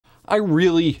I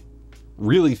really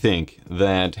think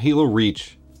that Halo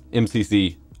Reach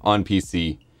MCC on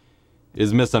PC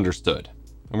is misunderstood.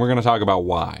 And we're going to talk about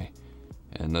why.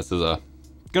 And this is going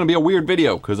to be a weird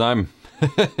video because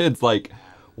it's like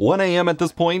 1 a.m. at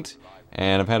this point,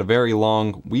 and I've had a very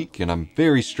long week, and I'm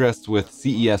very stressed with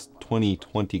CES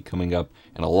 2020 coming up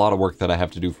and a lot of work that I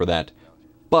have to do for that.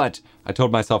 But I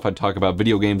told myself I'd talk about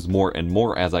video games more and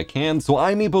more as I can, so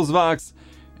I'm EposVox,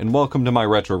 and welcome to my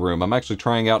retro room. I'm actually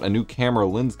trying out a new camera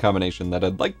lens combination that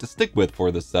I'd like to stick with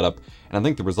for this setup, and I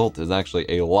think the result is actually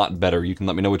a lot better. You can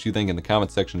let me know what you think in the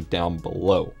comment section down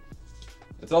below.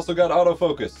 It's also got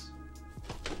autofocus.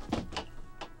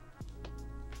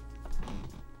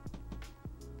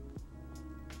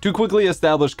 To quickly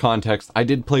establish context, I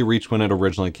did play Reach when it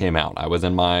originally came out. I was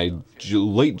in my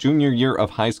late junior year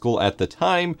of high school at the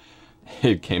time.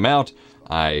 It came out.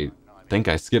 I think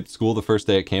I skipped school the first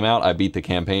day it came out. I beat the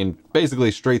campaign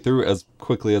basically straight through as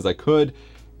quickly as I could,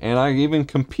 and I even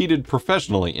competed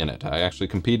professionally in it. I actually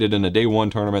competed in a day one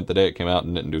tournament the day it came out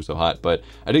and didn't do so hot, but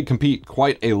I did compete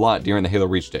quite a lot during the Halo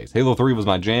Reach days. Halo 3 was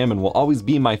my jam and will always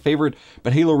be my favorite,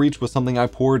 but Halo Reach was something I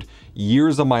poured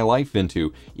years of my life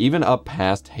into, even up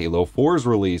past Halo 4's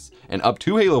release. And up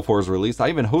to Halo 4's release, I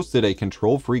even hosted a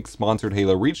Control Freak sponsored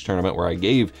Halo Reach tournament where I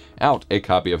gave out a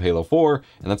copy of Halo 4,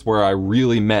 and that's where I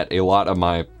really met a lot of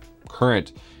my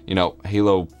current,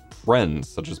 Halo friends,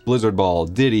 such as Blizzard Ball,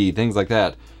 Diddy, things like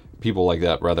that. People like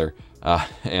that, rather.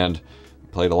 And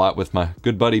played a lot with my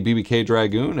good buddy BBK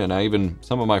Dragoon, and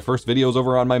some of my first videos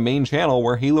over on my main channel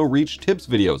were Halo Reach tips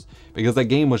videos, because that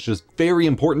game was just very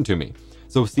important to me.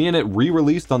 So seeing it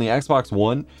re-released on the Xbox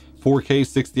One, 4K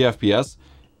 60 FPS,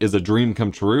 is a dream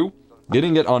come true.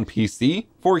 Getting it on PC,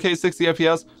 4K 60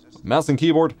 FPS, mouse and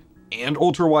keyboard, and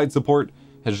ultra-wide support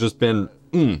has just been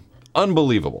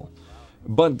unbelievable.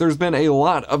 But there's been a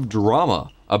lot of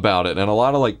drama about it and a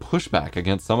lot of pushback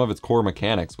against some of its core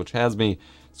mechanics, which has me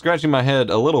scratching my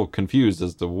head a little confused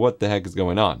as to what the heck is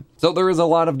going on. So there is a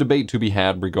lot of debate to be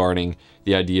had regarding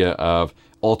the idea of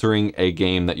altering a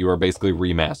game that you are basically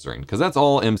remastering, because that's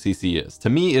all MCC is. To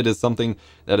me, it is something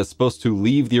that is supposed to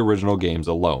leave the original games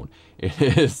alone.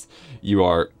 You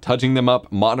are touching them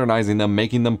up, modernizing them,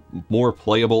 making them more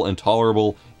playable and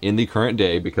tolerable in the current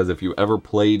day, because if you ever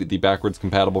played the backwards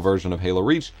compatible version of Halo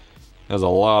Reach, there's a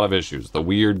lot of issues. The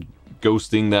weird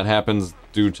ghosting that happens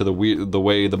due to the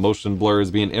way the motion blur is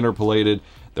being interpolated.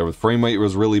 The frame rate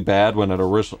was really bad when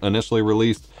it initially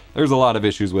released. There's a lot of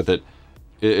issues with it.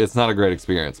 It's not a great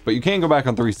experience, but you can go back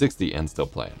on 360 and still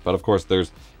play it. But of course,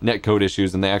 there's netcode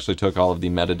issues, and they actually took all of the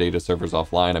metadata servers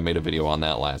offline. I made a video on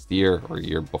that last year, or a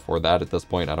year before that at this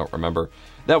point, I don't remember.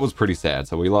 That was pretty sad.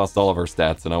 So we lost all of our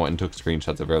stats, and I went and took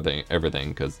screenshots of everything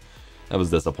because that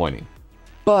was disappointing.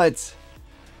 But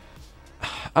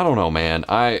I don't know, man.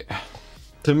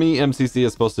 To me, MCC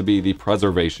is supposed to be the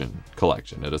preservation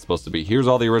collection. It is supposed to be, here's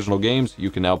all the original games. You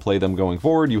can now play them going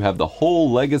forward. You have the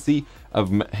whole legacy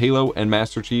of Halo and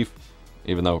Master Chief,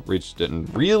 even though Reach didn't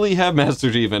really have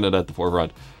Master Chief in it at the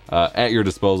forefront, at your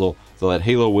disposal, so that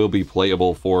Halo will be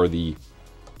playable for the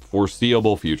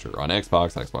foreseeable future on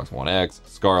Xbox, Xbox One X,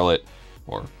 Scarlet,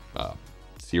 or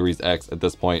Series X at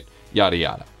this point, yada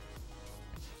yada.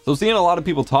 So seeing a lot of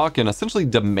people talk and essentially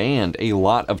demand a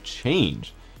lot of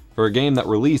change for a game that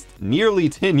released nearly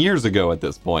 10 years ago at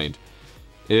this point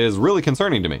is really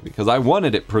concerning to me, because I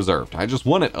wanted it preserved. I just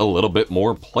want it a little bit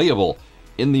more playable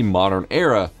in the modern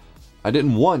era. I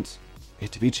didn't want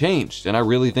it to be changed, and I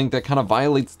really think that kind of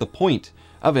violates the point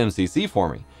of MCC for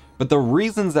me. But the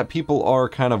reasons that people are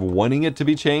kind of wanting it to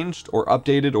be changed or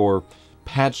updated or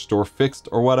patched or fixed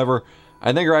or whatever,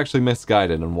 I think are actually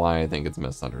misguided, and why I think it's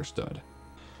misunderstood.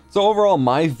 So overall,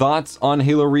 my thoughts on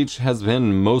Halo Reach has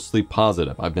been mostly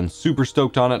positive. I've been super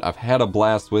stoked on it. I've had a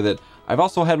blast with it. I've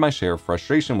also had my share of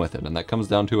frustration with it, and that comes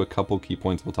down to a couple key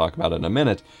points we'll talk about in a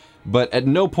minute. But at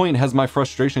no point has my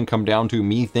frustration come down to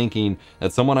me thinking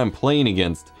that someone I'm playing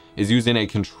against is using a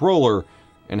controller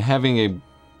and having a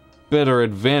better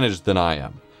advantage than I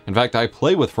am. In fact, I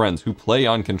play with friends who play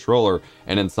on controller,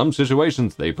 and in some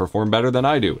situations they perform better than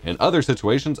I do. In other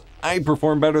situations, I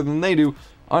perform better than they do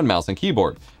on mouse and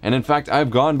keyboard. And in fact, I've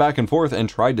gone back and forth and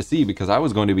tried to see, because I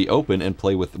was going to be open and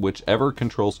play with whichever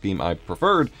control scheme I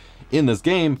preferred in this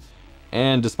game.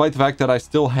 And despite the fact that I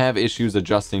still have issues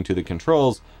adjusting to the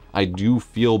controls, I do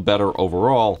feel better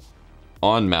overall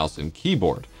on mouse and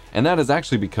keyboard. And that is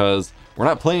actually because we're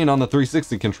not playing on the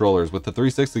 360 controllers with the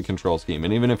 360 control scheme.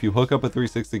 And even if you hook up a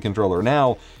 360 controller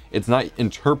now, it's not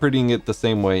interpreting it the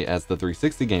same way as the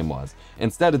 360 game was.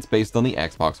 Instead, it's based on the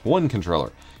Xbox One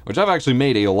controller, which I've actually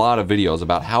made a lot of videos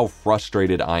about how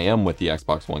frustrated I am with the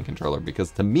Xbox One controller,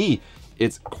 because to me,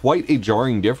 it's quite a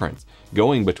jarring difference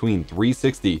going between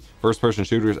 360 first-person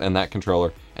shooters and that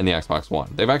controller and the Xbox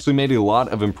One. They've actually made a lot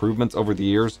of improvements over the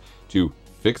years to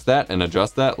fix that and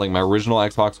adjust that. Like my original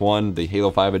Xbox One, the Halo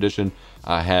 5 edition,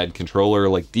 had controller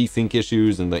like desync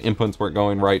issues and the inputs weren't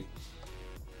going right.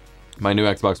 My new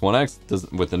Xbox One X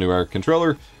with the newer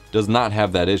controller does not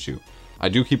have that issue. I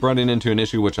do keep running into an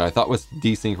issue which I thought was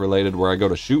desync related, where I go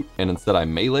to shoot and instead I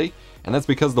melee, and that's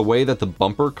because the way that the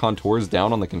bumper contours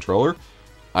down on the controller,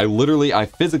 I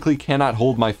physically cannot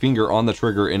hold my finger on the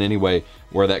trigger in any way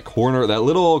where that corner, that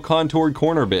little contoured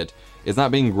corner bit is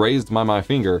not being grazed by my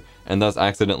finger and thus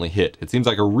accidentally hit. It seems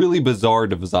like a really bizarre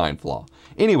design flaw.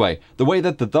 Anyway, the way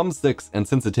that the thumbsticks and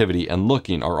sensitivity and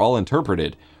looking are all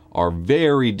interpreted are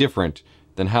very different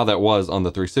than how that was on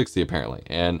the 360 apparently.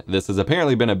 And this has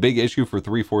apparently been a big issue for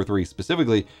 343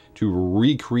 specifically to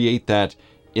recreate that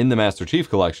in the Master Chief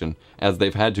Collection, as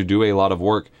they've had to do a lot of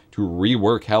work to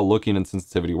rework how looking and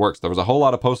sensitivity works. There was a whole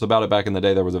lot of posts about it back in the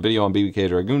day. There was a video on BBK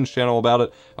Dragoon's channel about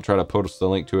it. I'll try to post the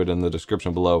link to it in the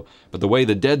description below. But the way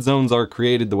the dead zones are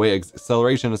created, the way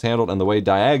acceleration is handled, and the way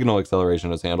diagonal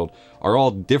acceleration is handled are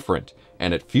all different,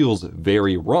 and it feels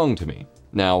very wrong to me.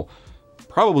 Now,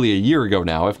 probably a year ago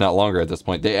now, if not longer at this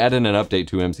point, they added an update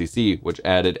to MCC, which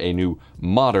added a new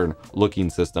modern looking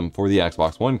system for the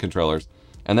Xbox One controllers.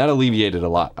 And that alleviated a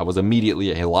lot. I was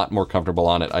immediately a lot more comfortable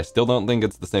on it. I still don't think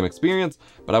it's the same experience,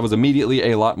 but I was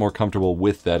immediately a lot more comfortable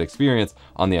with that experience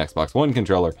on the Xbox One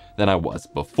controller than I was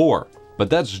before. But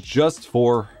that's just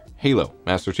for Halo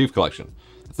Master Chief Collection.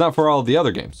 It's not for all of the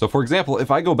other games. So for example,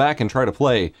 if I go back and try to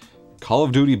play Call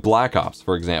of Duty Black Ops,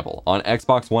 for example, on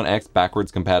Xbox One X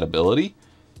backwards compatibility,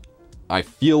 I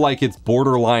feel like it's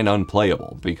borderline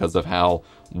unplayable because of how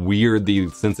weird the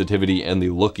sensitivity and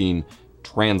the looking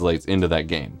translates into that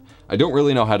game. I don't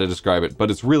really know how to describe it,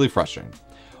 but it's really frustrating.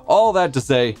 All that to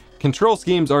say, control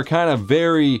schemes are kind of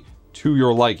very to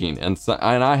your liking, and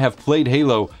I have played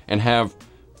Halo and have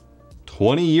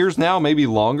 20 years now, maybe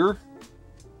longer.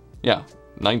 Yeah,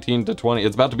 19 to 20.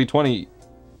 It's about to be 20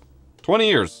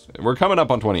 years. We're coming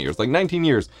up on 20 years, like 19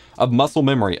 years of muscle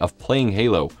memory of playing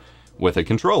Halo with a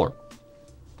controller.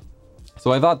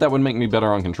 So I thought that would make me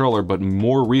better on controller, but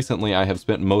more recently I have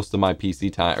spent most of my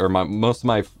PC time, or most of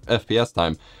my FPS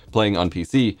time playing on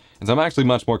PC, and so I'm actually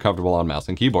much more comfortable on mouse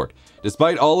and keyboard.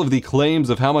 Despite all of the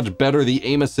claims of how much better the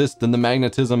aim assist and the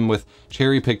magnetism with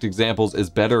cherry-picked examples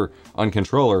is better on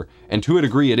controller, and to a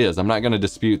degree it is. I'm not going to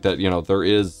dispute that, you know, there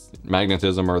is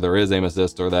magnetism or there is aim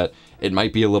assist or that it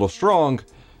might be a little strong.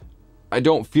 I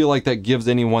don't feel like that gives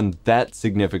anyone that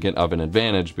significant of an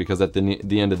advantage, because at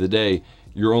the end of the day,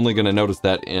 you're only going to notice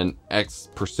that in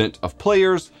X% of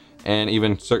players, and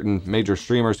even certain major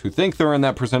streamers who think they're in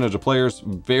that percentage of players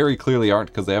very clearly aren't,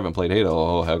 because they haven't played Halo a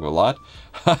whole heck of a lot.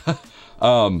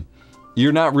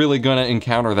 You're not really going to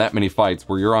encounter that many fights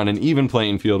where you're on an even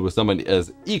playing field with somebody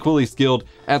as equally skilled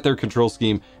at their control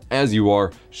scheme as you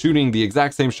are, shooting the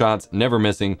exact same shots, never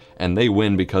missing, and they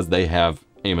win because they have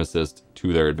aim assist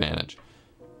to their advantage.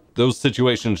 Those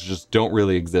situations just don't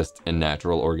really exist in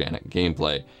natural organic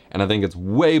gameplay, and I think it's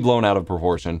way blown out of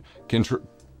proportion.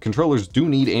 Controllers do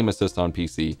need aim assist on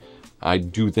PC. I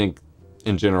do think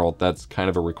in general that's kind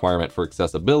of a requirement for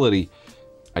accessibility.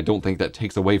 I don't think that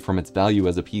takes away from its value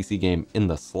as a PC game in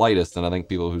the slightest, and I think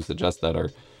people who suggest that are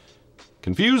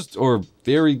confused or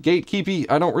very gatekeepy.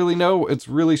 I don't really know. It's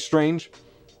really strange.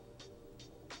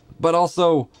 But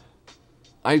also,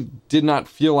 I did not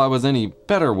feel I was any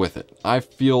better with it. I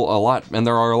feel a lot, and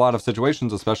there are a lot of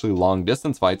situations, especially long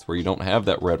distance fights where you don't have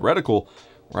that red reticle,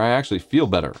 where I actually feel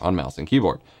better on mouse and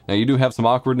keyboard. Now you do have some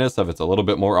awkwardness of it's a little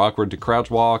bit more awkward to crouch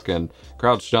walk and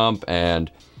crouch jump, and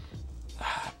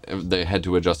they had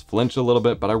to adjust flinch a little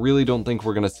bit, but I really don't think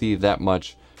we're going to see that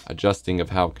much adjusting of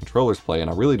how controllers play,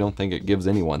 and I really don't think it gives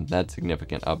anyone that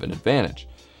significant of an advantage.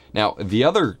 Now, the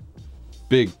other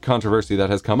big controversy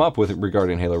that has come up with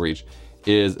regarding Halo Reach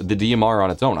is the DMR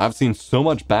on its own. I've seen so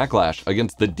much backlash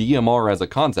against the DMR as a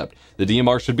concept. The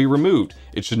DMR should be removed.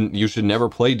 You should never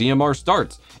play DMR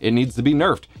starts. It needs to be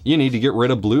nerfed. You need to get rid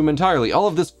of Bloom entirely. All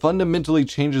of this fundamentally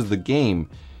changes the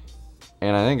game,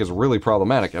 and I think it's really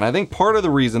problematic. And I think part of the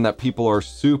reason that people are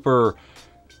super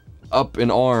up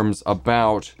in arms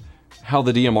about how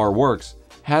the DMR works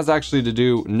has actually to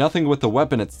do nothing with the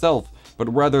weapon itself,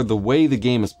 but rather the way the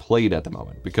game is played at the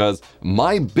moment. Because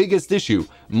my biggest issue,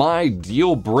 my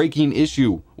deal-breaking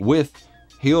issue with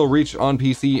Halo Reach on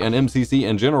PC and MCC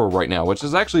in general right now, which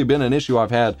has actually been an issue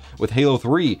I've had with Halo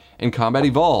 3 and Combat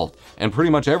Evolved, and pretty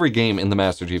much every game in the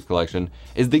Master Chief Collection,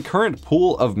 is the current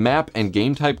pool of map and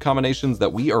game type combinations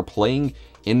that we are playing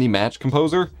in the Match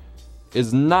Composer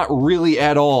is not really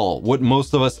at all what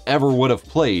most of us ever would have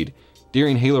played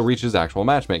during Halo Reach's actual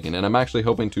matchmaking. And I'm actually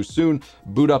hoping to soon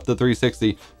boot up the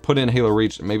 360, put in Halo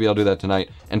Reach, maybe I'll do that tonight,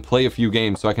 and play a few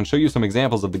games so I can show you some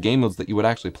examples of the game modes that you would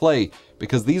actually play,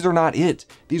 because these are not it.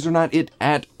 These are not it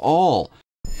at all.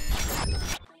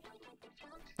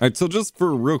 Alright, so just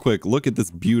for real quick, look at this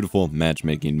beautiful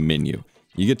matchmaking menu.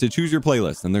 You get to choose your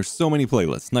playlist, and there's so many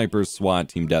playlists. Snipers, SWAT,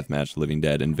 Team Deathmatch, Living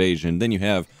Dead, Invasion. Then you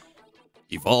have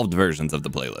evolved versions of the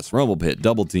playlist. Rumble Pit,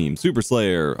 Double Team, Super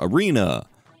Slayer, Arena.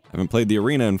 I haven't played the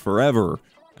Arena in forever.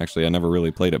 Actually, I never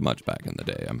really played it much back in the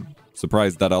day. I'm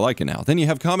surprised that I like it now. Then you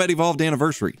have Combat Evolved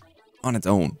Anniversary on its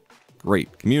own.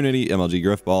 Great. Community, MLG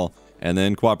Griffball, and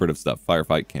then cooperative stuff,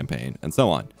 Firefight, Campaign, and so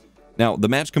on. Now, the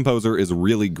Match Composer is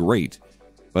really great.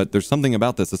 But there's something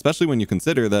about this, especially when you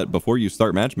consider that before you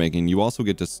start matchmaking, you also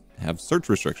get to have search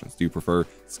restrictions. Do you prefer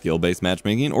skill-based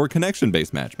matchmaking or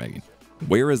connection-based matchmaking?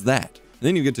 Where is that? And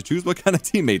then you get to choose what kind of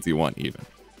teammates you want even.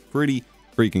 Pretty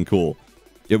freaking cool.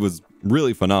 It was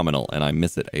really phenomenal, and I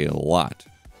miss it a lot.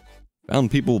 Found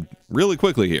people really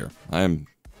quickly here. I'm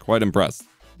quite impressed.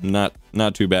 Not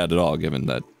too bad at all, given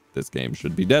that this game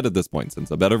should be dead at this point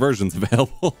since a better version's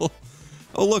available.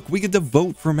 Oh look, we get to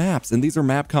vote for maps, and these are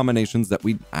map combinations that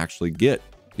we actually get.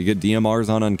 You get DMRs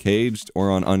on Uncaged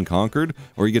or on Unconquered,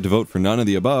 or you get to vote for none of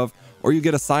the above, or you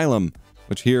get Asylum,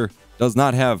 which here does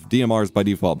not have DMRs by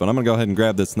default. But I'm gonna go ahead and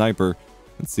grab this sniper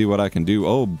and see what I can do.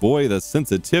 Oh boy, the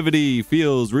sensitivity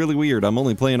feels really weird. I'm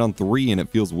only playing on 3 and it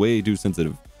feels way too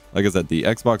sensitive. Like I said, the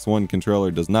Xbox One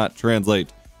controller does not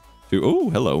translate to, oh,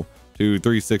 hello, to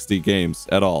 360 games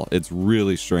at all. It's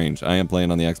really strange. I am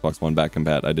playing on the Xbox One back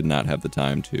compat. I did not have the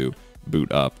time to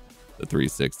boot up the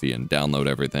 360 and download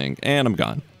everything, and I'm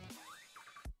gone.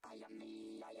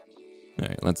 All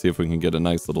right, let's see if we can get a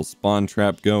nice little spawn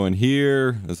trap going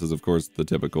here. This is, of course, the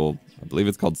typical, I believe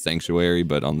it's called Sanctuary,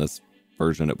 but on this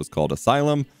version it was called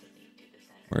Asylum.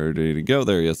 Where did he go?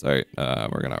 There he is. All right,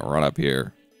 we're gonna run up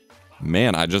here.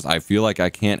 Man, I feel like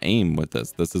I can't aim with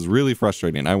this. This is really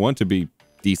frustrating. I want to be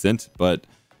decent, but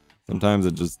sometimes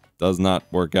it just does not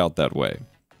work out that way.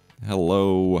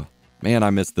 Hello. Man,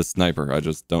 I miss the sniper. I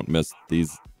just don't miss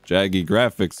these jaggy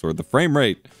graphics or the frame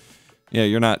rate. Yeah,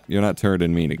 you're not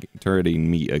turreting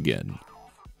me again.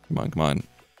 Come on.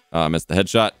 I missed the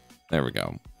headshot. There we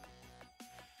go.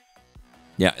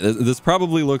 Yeah, this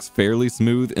probably looks fairly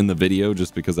smooth in the video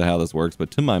just because of how this works, but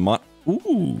to my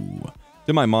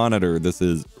monitor, this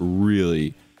is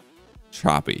really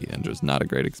choppy and just not a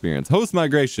great experience. Host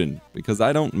migration, because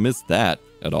I don't miss that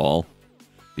at all.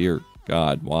 Dear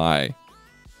God, why?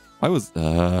 I was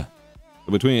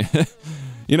between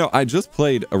you know, I just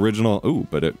played original,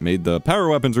 but it made the power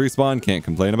weapons respawn, can't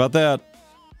complain about that.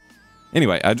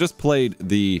 Anyway, I just played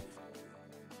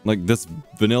this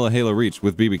vanilla Halo Reach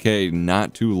with BBK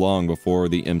not too long before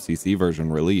the MCC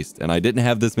version released, and I didn't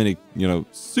have this many,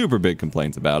 super big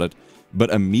complaints about it, but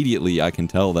immediately I can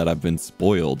tell that I've been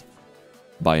spoiled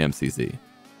by MCC.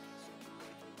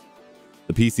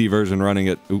 The PC version running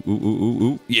at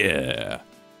yeah.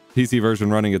 PC version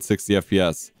running at 60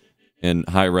 FPS in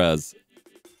high res.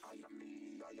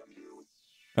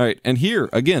 All right, and here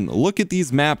again, look at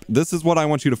these map. This is what I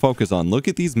want you to focus on. Look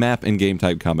at these map and game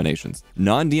type combinations.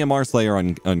 Non-DMR Slayer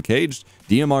on Uncaged,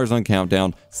 DMRs on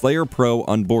Countdown, Slayer Pro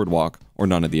on Boardwalk, or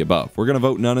none of the above. We're gonna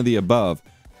vote none of the above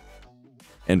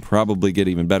and probably get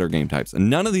even better game types. And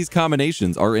none of these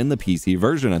combinations are in the PC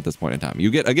version at this point in time.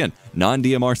 You get, again,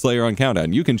 non-DMR Slayer on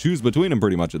Countdown. You can choose between them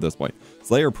pretty much at this point.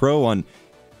 Slayer Pro on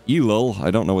Elul,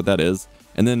 I don't know what that is.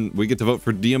 And then we get to vote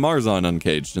for DMRs on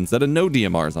Uncaged instead of no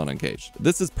DMRs on Uncaged.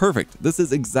 This is perfect. This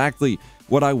is exactly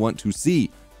what I want to see.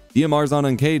 DMRs on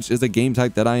Uncaged is a game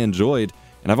type that I enjoyed,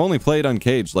 and I've only played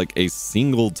Uncaged like a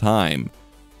single time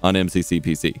on MCC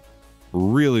PC.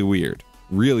 Really weird,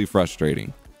 really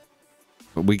frustrating.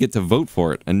 But we get to vote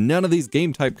for it, and none of these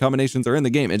game type combinations are in the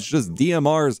game. It's just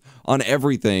DMRs on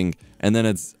everything, and then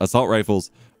it's assault rifles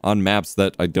on maps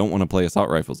that I don't want to play assault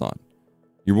rifles on.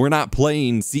 We're not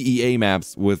playing CEA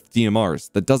maps with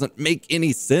DMRs. That doesn't make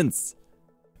any sense.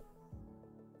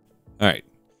 All right,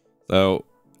 so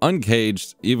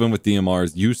Uncaged, even with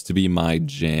DMRs, used to be my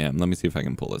jam. Let me see if I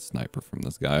can pull a sniper from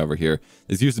this guy over here.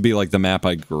 This used to be like the map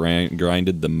I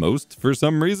grinded the most for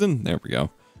some reason. There we go.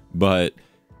 But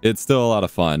it's still a lot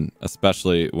of fun,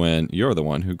 especially when you're the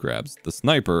one who grabs the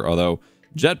sniper, although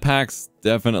jetpacks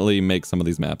definitely make some of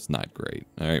these maps not great.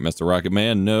 All right, Mr. Rocket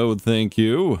Man, no thank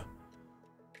you.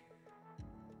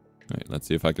 All right, let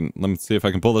me see if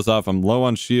I can pull this off. I'm low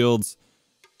on shields.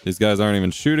 These guys aren't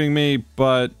even shooting me,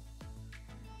 but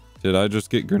did I just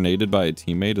get grenaded by a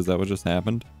teammate? Is that what just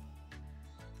happened?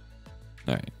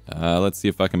 All right, let's see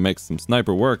if I can make some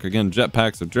sniper work. Again,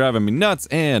 jetpacks are driving me nuts,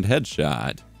 and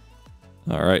headshot.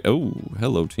 All right. Oh,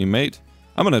 hello, teammate.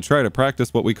 I'm going to try to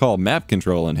practice what we call map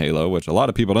control in Halo, which a lot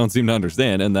of people don't seem to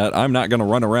understand, and that I'm not going to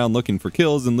run around looking for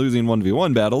kills and losing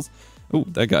 1v1 battles. Oh,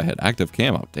 that guy had active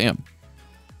camo. Damn.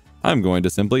 I'm going to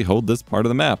simply hold this part of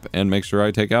the map and make sure I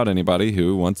take out anybody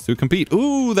who wants to compete.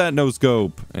 Ooh, that no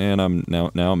scope. And I'm now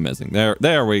I'm missing.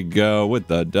 There we go with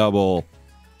the double.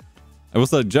 I will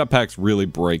say jetpacks really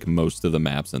break most of the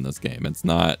maps in this game. It's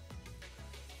not.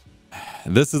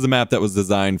 This is a map that was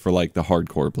designed for like the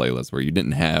hardcore playlist where you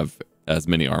didn't have as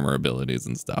many armor abilities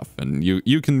and stuff. And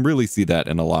you can really see that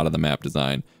in a lot of the map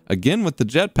design. Again, with the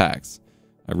jetpacks.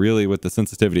 With the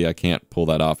sensitivity, I can't pull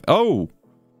that off. Oh!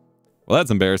 Well,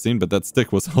 that's embarrassing, but that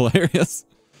stick was hilarious.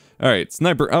 All right,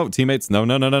 sniper. Oh, teammates.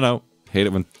 No. Hate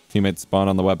it when teammates spawn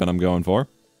on the weapon I'm going for.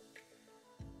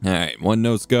 All right, one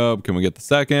no scope. Can we get the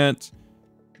second?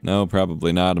 No,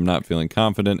 probably not. I'm not feeling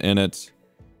confident in it.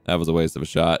 That was a waste of a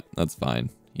shot. That's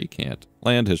fine. He can't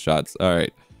land his shots. All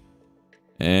right.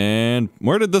 And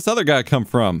where did this other guy come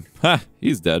from? Ha!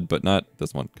 He's dead, but not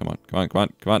this one. Come on.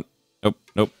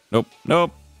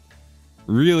 Nope.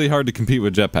 Really hard to compete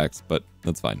with jetpacks, but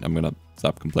that's fine. I'm gonna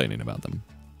stop complaining about them.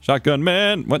 Shotgun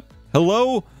man! What?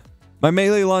 Hello? My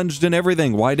melee lunged and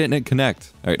everything. Why didn't it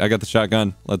connect? All right, I got the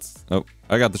shotgun.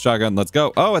 I got the shotgun. Let's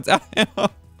go. Oh, it's out of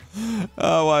ammo.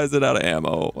 Oh, why is it out of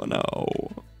ammo? Oh, no.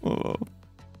 Oh.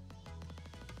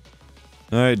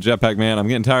 All right, jetpack man. I'm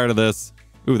getting tired of this.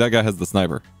 Ooh, that guy has the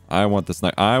sniper. I want the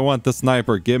sniper. I want the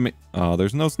sniper. Give me. Oh,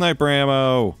 there's no sniper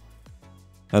ammo.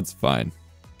 That's fine.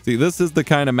 See, this is the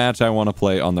kind of match I want to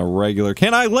play on the regular.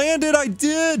 Can I land it? I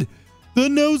did! The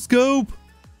no scope!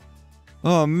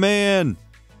 Oh, man.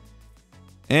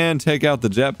 And take out the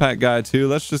jetpack guy, too.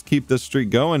 Let's just keep this streak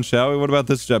going, shall we? What about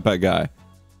this jetpack guy?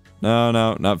 No,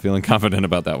 not feeling confident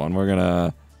about that one. We're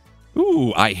gonna...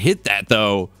 Ooh, I hit that,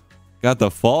 though. Got the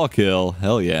fall kill.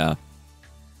 Hell yeah.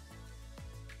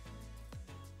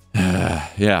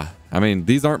 Yeah, I mean,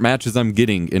 these aren't matches I'm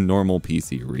getting in normal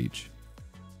PC Reach.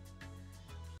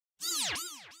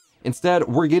 Instead,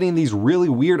 we're getting these really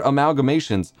weird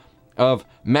amalgamations of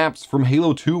maps from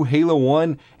Halo 2, Halo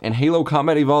 1, and Halo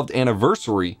Combat Evolved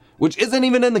Anniversary, which isn't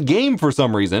even in the game for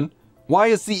some reason. Why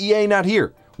is CEA not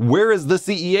here? Where is the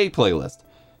CEA playlist?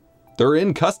 They're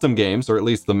in custom games, or at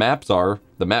least the maps are,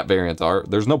 the map variants are.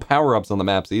 There's no power-ups on the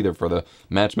maps either for the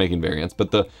matchmaking variants, but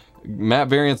the map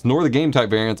variants nor the game type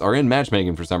variants are in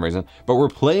matchmaking for some reason. But we're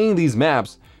playing these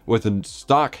maps with a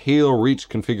stock Halo Reach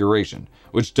configuration,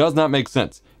 which does not make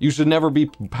sense. You should never be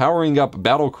powering up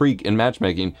Battle Creek in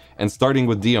matchmaking and starting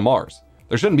with DMRs.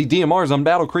 There shouldn't be DMRs on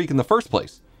Battle Creek in the first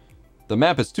place. The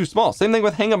map is too small. Same thing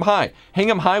with Hang 'em High. Hang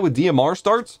 'em High with DMR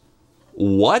starts?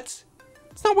 What?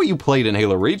 It's not what you played in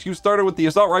Halo Reach. You started with the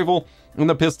assault rifle and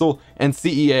the pistol and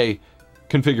CEA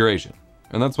configuration.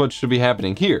 And that's what should be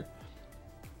happening here.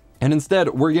 And instead,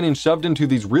 we're getting shoved into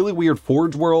these really weird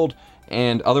Forge World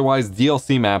and otherwise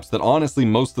DLC maps that honestly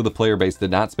most of the player base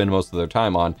did not spend most of their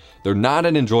time on. They're not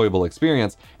an enjoyable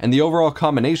experience, and the overall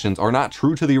combinations are not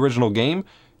true to the original game,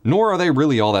 nor are they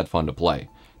really all that fun to play.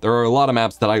 There are a lot of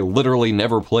maps that I literally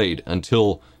never played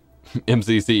until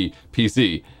MCC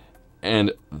PC,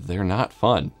 and they're not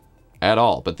fun at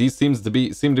all. But these seem to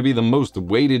be the most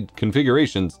weighted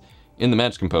configurations in the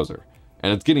match composer.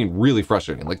 And it's getting really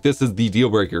frustrating. Like, this is the deal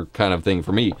breaker kind of thing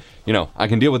for me. You know, I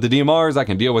can deal with the DMRs, I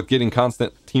can deal with getting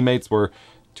constant teammates where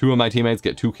 2 of my teammates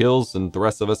get 2 kills and the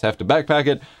rest of us have to backpack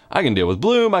it. I can deal with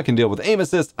Bloom, I can deal with aim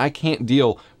assist. I can't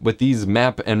deal with these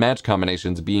map and match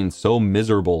combinations being so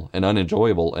miserable and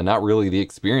unenjoyable and not really the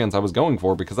experience I was going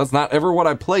for, because that's not ever what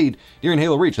I played during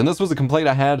Halo Reach. And this was a complaint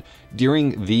I had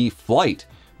during the flight.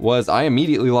 Was I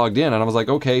immediately logged in and I was like,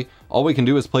 okay, all we can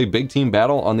do is play big team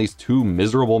battle on these 2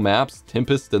 miserable maps,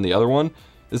 Tempest and the other one.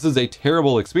 This is a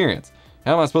terrible experience.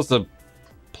 How am I supposed to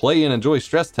play and enjoy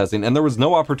stress testing? And there was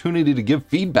no opportunity to give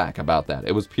feedback about that.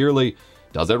 It was purely,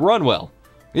 does it run well?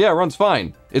 Yeah, it runs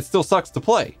fine. It still sucks to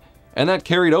play. And that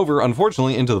carried over,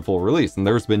 unfortunately, into the full release. And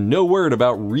there's been no word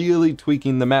about really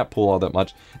tweaking the map pool all that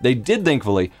much. They did,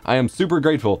 thankfully. I am super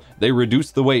grateful. They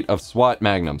reduced the weight of SWAT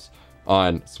magnums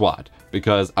on SWAT,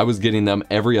 because I was getting them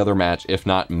every other match, if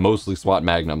not mostly SWAT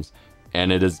magnums,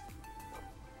 and it is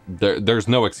there's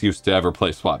no excuse to ever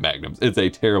play SWAT magnums. It's a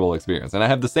terrible experience, and I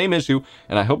have the same issue,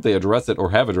 and I hope they address it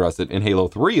or have addressed it in Halo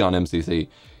 3 on MCC,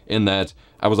 in that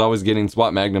I was always getting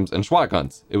SWAT magnums and SWAT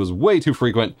guns. It was way too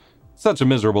frequent. Such a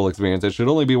miserable experience. It should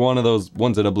only be one of those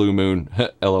once in a blue moon,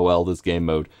 LOL, this game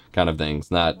mode kind of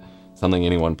things, not something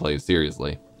anyone plays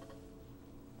seriously.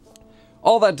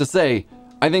 All that to say,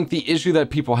 I think the issue that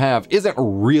people have isn't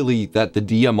really that the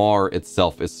DMR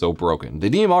itself is so broken. The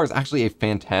DMR is actually a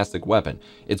fantastic weapon.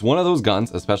 It's one of those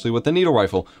guns, especially with the needle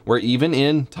rifle, where even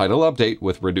in title update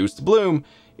with reduced bloom,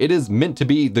 it is meant to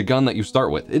be the gun that you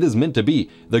start with. It is meant to be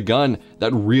the gun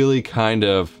that really kind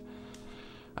of,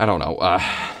 I don't know,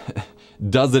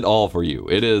 does it all for you.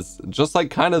 It is just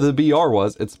like kind of the BR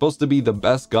was. It's supposed to be the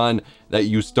best gun that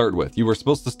you start with. You were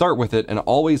supposed to start with it and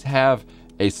always have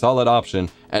a solid option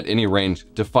at any range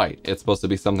to fight. It's supposed to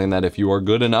be something that if you are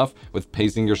good enough with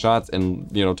pacing your shots and,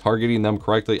 you know, targeting them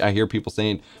correctly. I hear people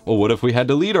saying, well, what if we had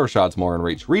to lead our shots more in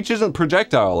reach? Reach isn't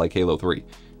projectile like Halo 3.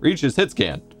 Reach is hit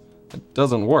scan. It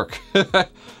doesn't work.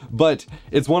 But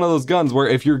it's one of those guns where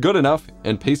if you're good enough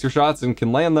and pace your shots and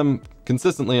can land them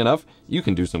consistently enough, you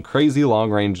can do some crazy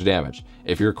long range damage.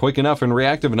 If you're quick enough and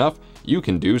reactive enough, you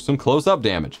can do some close up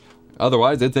damage.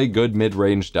 Otherwise, it's a good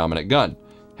mid-range dominant gun.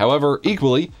 However,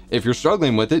 equally, if you're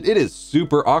struggling with it, it is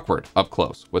super awkward up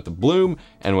close. With the bloom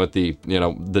and with the, you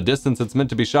know, the distance it's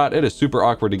meant to be shot, it is super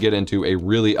awkward to get into a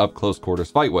really up close quarters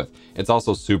fight with. It's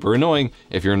also super annoying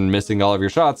if you're missing all of your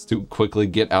shots to quickly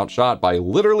get outshot by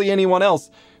literally anyone else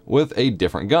with a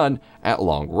different gun at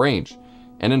long range.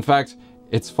 And in fact,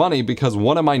 it's funny because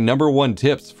one of my #1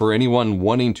 tips for anyone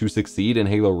wanting to succeed in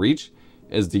Halo Reach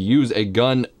is to use a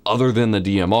gun other than the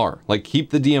DMR. Like,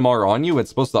 keep the DMR on you. It's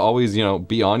supposed to always, you know,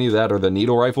 be on you, that or the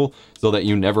needle rifle, so that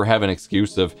you never have an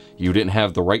excuse of you didn't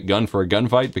have the right gun for a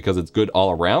gunfight, because it's good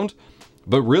all around.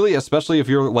 But really, especially if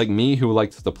you're like me who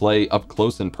likes to play up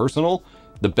close and personal,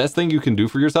 the best thing you can do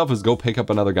for yourself is go pick up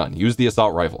another gun. Use the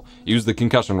assault rifle, use the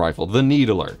concussion rifle, the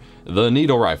needler, the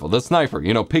needle rifle, the sniper.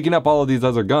 You know, picking up all of these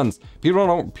other guns. People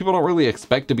don't really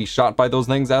expect to be shot by those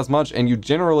things as much, and you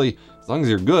generally, as long as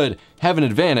you're good, have an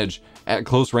advantage at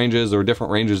close ranges or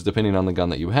different ranges depending on the gun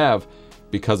that you have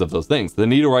because of those things. The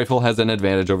needle rifle has an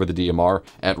advantage over the DMR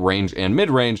at range and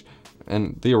mid-range,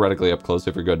 and theoretically up close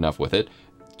if you're good enough with it.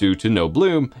 Due to no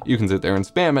bloom, you can sit there and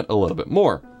spam it a little bit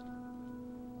more.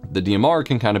 The DMR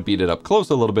can kind of beat it up close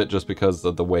a little bit just because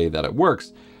of the way that it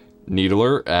works.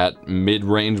 Needler at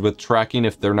mid-range with tracking,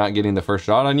 if they're not getting the first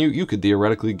shot on you, you could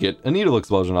theoretically get a needle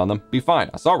explosion on them, be fine.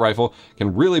 Assault rifle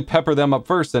can really pepper them up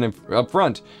first and up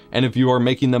front, and if you are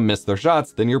making them miss their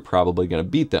shots, then you're probably going to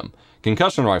beat them.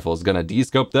 Concussion rifle is going to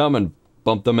de-scope them and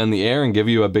bump them in the air and give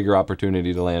you a bigger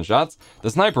opportunity to land shots.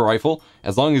 The sniper rifle,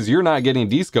 as long as you're not getting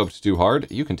de-scoped too hard,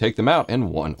 you can take them out in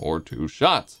 1 or 2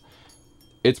 shots.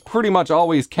 It's pretty much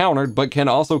always countered, but can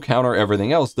also counter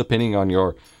everything else depending on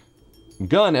your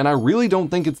gun, and I really don't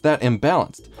think it's that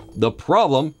imbalanced. The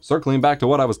problem, circling back to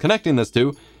what I was connecting this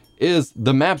to, is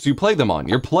the maps you play them on.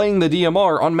 You're playing the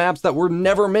DMR on maps that were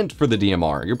never meant for the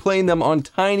DMR. You're playing them on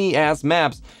tiny ass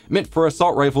maps meant for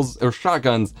assault rifles or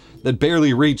shotguns that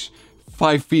barely reach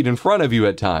 5 feet in front of you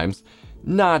at times,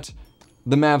 not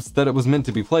the maps that it was meant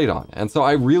to be played on. And so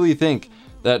I really think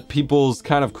that people's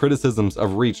kind of criticisms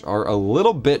of Reach are a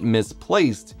little bit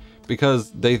misplaced,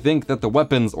 because they think that the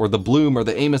weapons or the bloom or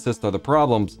the aim assist are the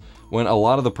problems, when a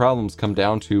lot of the problems come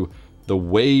down to the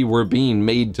way we're being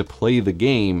made to play the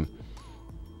game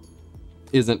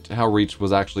isn't how Reach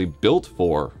was actually built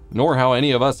for, nor how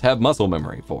any of us have muscle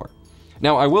memory for.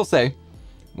 Now, I will say,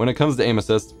 when it comes to aim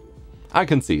assist, I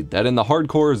concede that in the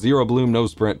hardcore zero bloom no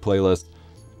sprint playlist,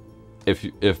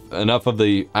 if enough of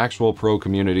the actual pro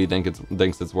community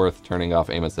thinks it's worth turning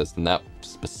off aim assist in that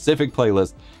specific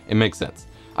playlist, it makes sense.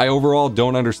 I overall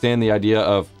don't understand the idea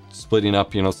of splitting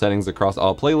up, you know, settings across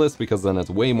all playlists, because then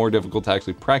it's way more difficult to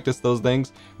actually practice those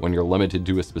things when you're limited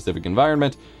to a specific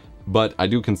environment. But I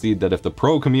do concede that if the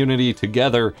pro community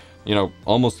together, you know,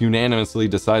 almost unanimously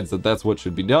decides that that's what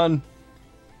should be done,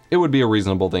 it would be a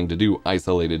reasonable thing to do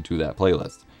isolated to that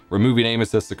playlist. Removing aim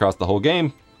assist across the whole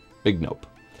game, big nope.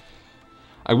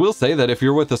 I will say that if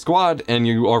you're with a squad and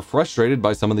you are frustrated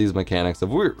by some of these mechanics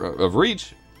of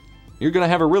Reach, you're going to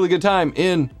have a really good time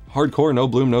in hardcore no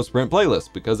bloom no sprint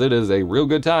playlist, because it is a real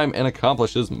good time and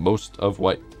accomplishes most of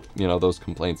what, you know, those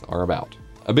complaints are about.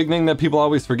 A big thing that people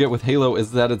always forget with Halo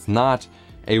is that it's not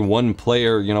a one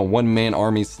player, you know, one man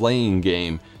army slaying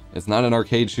game. It's not an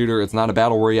arcade shooter, it's not a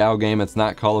battle royale game, it's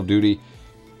not Call of Duty.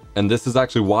 And this is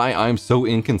actually why I'm so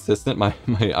inconsistent. My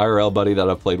IRL buddy that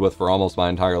I've played with for almost my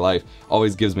entire life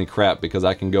always gives me crap, because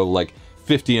I can go like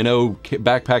 50-0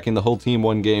 backpacking the whole team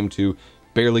one game to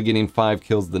barely getting 5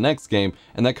 kills the next game,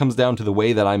 and that comes down to the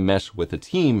way that I mesh with a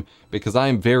team, because I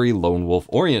am very lone wolf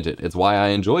oriented. It's why I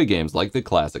enjoy games like the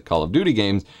classic Call of Duty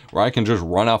games, where I can just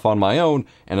run off on my own,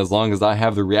 and as long as I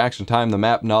have the reaction time, the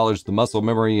map knowledge, the muscle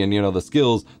memory, and, you know, the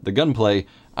skills, the gunplay,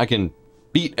 I can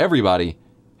beat everybody.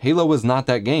 Halo is not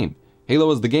that game. Halo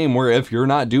is the game where if you're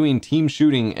not doing team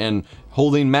shooting and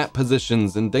holding map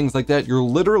positions and things like that, you're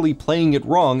literally playing it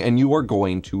wrong and you are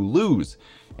going to lose.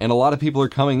 And a lot of people are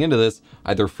coming into this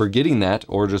either forgetting that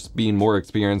or just being more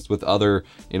experienced with other,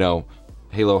 you know,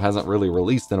 Halo hasn't really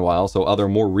released in a while, so other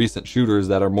more recent shooters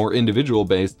that are more individual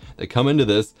based, they come into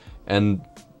this and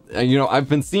you know, I've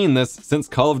been seeing this since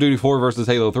Call of Duty 4 versus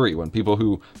Halo 3, when people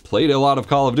who played a lot of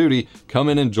Call of Duty come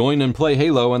in and join and play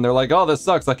Halo and they're like, oh, this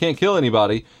sucks, I can't kill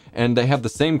anybody. And they have the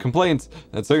same complaints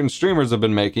that certain streamers have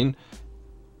been making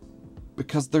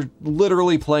because they're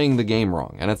literally playing the game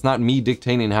wrong. And it's not me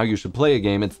dictating how you should play a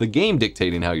game, it's the game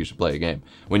dictating how you should play a game.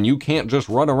 When you can't just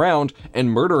run around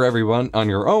and murder everyone on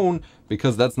your own,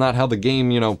 because that's not how the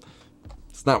game, you know,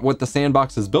 it's not what the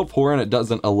sandbox is built for, and it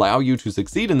doesn't allow you to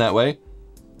succeed in that way.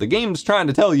 The game's trying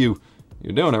to tell you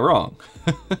you're doing it wrong.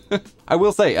 I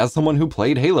will say, as someone who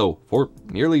played Halo for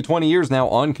nearly 20 years now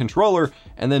on controller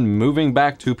and then moving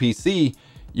back to PC,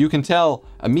 you can tell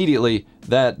immediately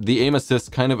that the aim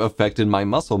assist kind of affected my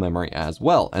muscle memory as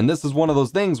well. And this is one of those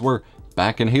things where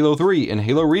back in Halo 3 and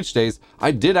Halo Reach days,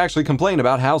 I did actually complain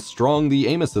about how strong the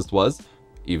aim assist was,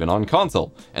 even on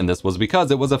console. And this was because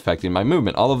it was affecting my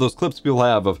movement. All of those clips people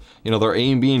have of, you know, their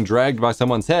aim being dragged by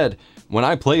someone's head. When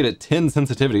I played at 10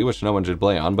 sensitivity, which no one should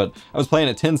play on, but I was playing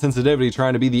at 10 sensitivity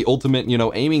trying to be the ultimate, you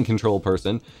know, aiming control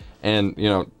person and, you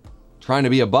know, trying to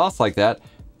be a boss like that,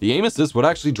 the aim assist would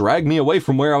actually drag me away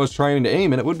from where I was trying to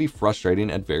aim, and it would be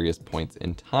frustrating at various points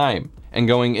in time. And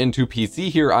going into PC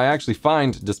here, I actually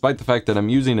find, despite the fact that I'm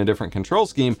using a different control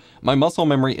scheme, my muscle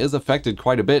memory is affected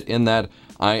quite a bit in that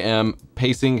I am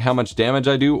pacing how much damage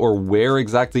I do or where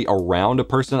exactly around a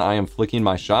person I am flicking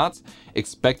my shots,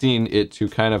 expecting it to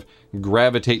kind of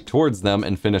gravitate towards them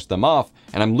and finish them off,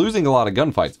 and I'm losing a lot of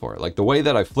gunfights for it. Like the way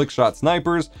that I flick shot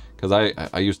snipers, because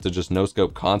I used to just no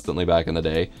scope constantly back in the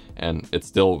day, and it's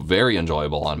still very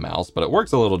enjoyable on mouse, but it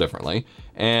works a little differently.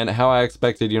 And how I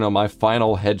expected, you know, my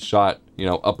final headshot, you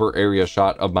know, upper area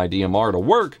shot of my DMR to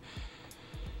work,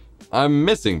 I'm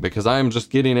missing because I'm just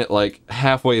getting it like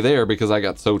halfway there because I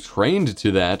got so trained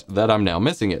to that I'm now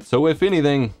missing it. So if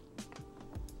anything,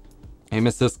 aim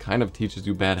assist kind of teaches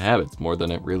you bad habits more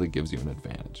than it really gives you an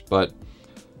advantage. But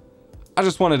I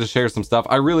just wanted to share some stuff.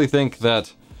 I really think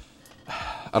that,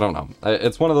 I don't know,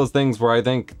 it's one of those things where I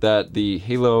think that the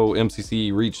Halo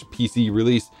MCC Reach PC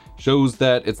release shows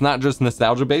that it's not just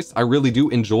nostalgia based. I really do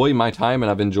enjoy my time, and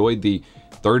I've enjoyed the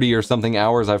 30 or something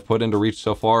hours I've put into Reach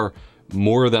so far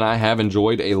more than I have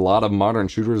enjoyed a lot of modern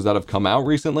shooters that have come out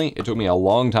recently. It took me a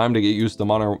long time to get used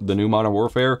to the new Modern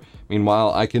Warfare.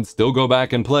 Meanwhile, I can still go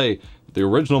back and play the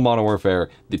original Modern Warfare,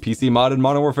 the PC modded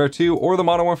Modern Warfare 2, or the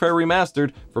Modern Warfare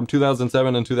Remastered from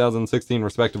 2007 and 2016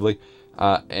 respectively,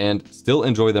 and still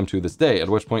enjoy them to this day, at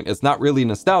which point it's not really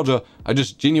nostalgia. I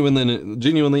just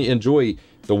genuinely enjoy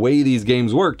the way these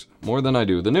games worked more than I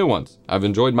do the new ones. I've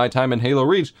enjoyed my time in Halo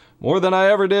Reach more than I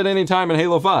ever did any time in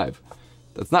Halo 5.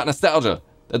 That's not nostalgia.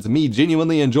 That's me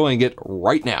genuinely enjoying it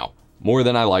right now more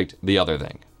than I liked the other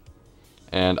thing.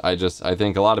 And I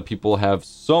think a lot of people have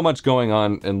so much going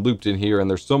on and looped in here, and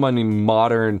there's so many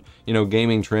modern, you know,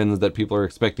 gaming trends that people are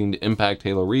expecting to impact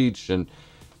Halo Reach, and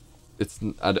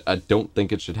I don't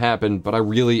think it should happen, but I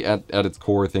really, at its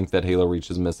core, think that Halo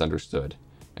Reach is misunderstood.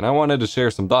 And I wanted to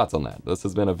share some thoughts on that. This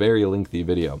has been a very lengthy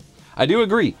video. I do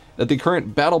agree that the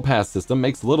current Battle Pass system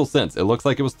makes little sense. It looks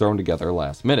like it was thrown together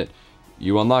last minute.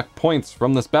 You unlock points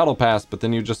from this Battle Pass, but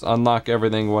then you just unlock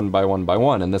everything one by one by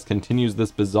one, and this continues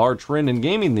this bizarre trend in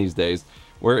gaming these days,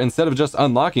 where instead of just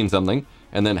unlocking something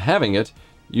and then having it,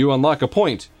 you unlock a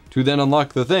point to then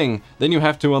unlock the thing, then you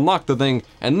have to unlock the thing,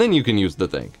 and then you can use the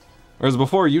thing. Whereas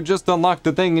before, you just unlocked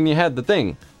the thing and you had the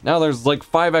thing. Now there's like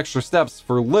 5 extra steps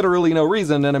for literally no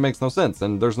reason, and it makes no sense,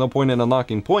 and there's no point in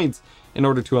unlocking points in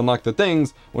order to unlock the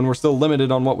things when we're still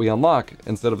limited on what we unlock,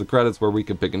 instead of the credits where we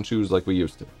could pick and choose like we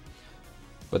used to.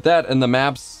 But that and the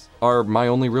maps are my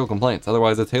only real complaints.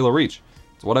 Otherwise, it's Halo Reach.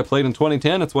 It's what I played in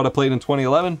 2010, it's what I played in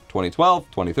 2011, 2012,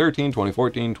 2013,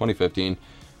 2014, 2015,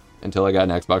 until I got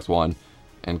an Xbox One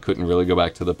and couldn't really go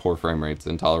back to the poor frame rates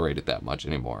and tolerate it that much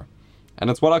anymore. And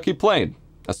it's what I'll keep playing,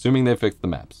 assuming they fix the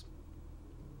maps.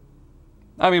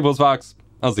 I'm Fox.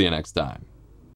 I'll see you next time.